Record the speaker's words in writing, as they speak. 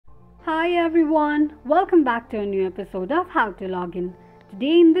Hi everyone, welcome back to a new episode of How to Login.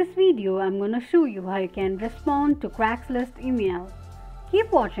 Today in this video, I'm going to show you how you can respond to Craigslist email.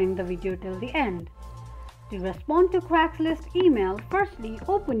 Keep watching the video till the end. To respond to Craigslist email, firstly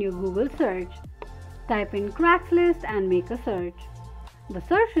open your Google search. Type in Craigslist and make a search. The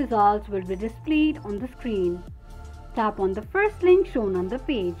search results will be displayed on the screen. Tap on the first link shown on the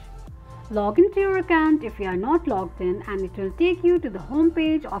page. Log into your account if you are not logged in and it will take you to the home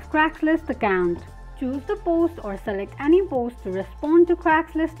page of Craigslist account. Choose the post or select any post to respond to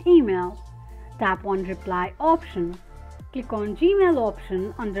Craigslist email. Tap on reply option. Click on Gmail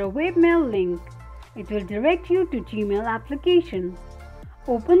option under webmail link. It will direct you to Gmail application.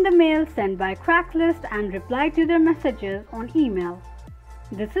 Open the mail sent by Craigslist and reply to their messages on email.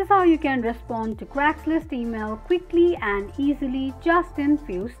 This is how you can respond to Craigslist email quickly and easily just in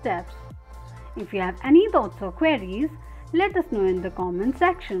few steps. If you have any thoughts or queries, let us know in the comment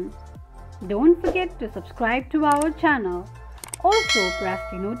section. Don't forget to subscribe to our channel. Also press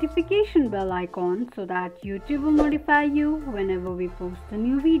the notification bell icon so that YouTube will notify you whenever we post a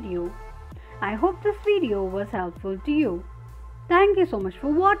new video. I hope this video was helpful to you. Thank you so much for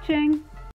watching.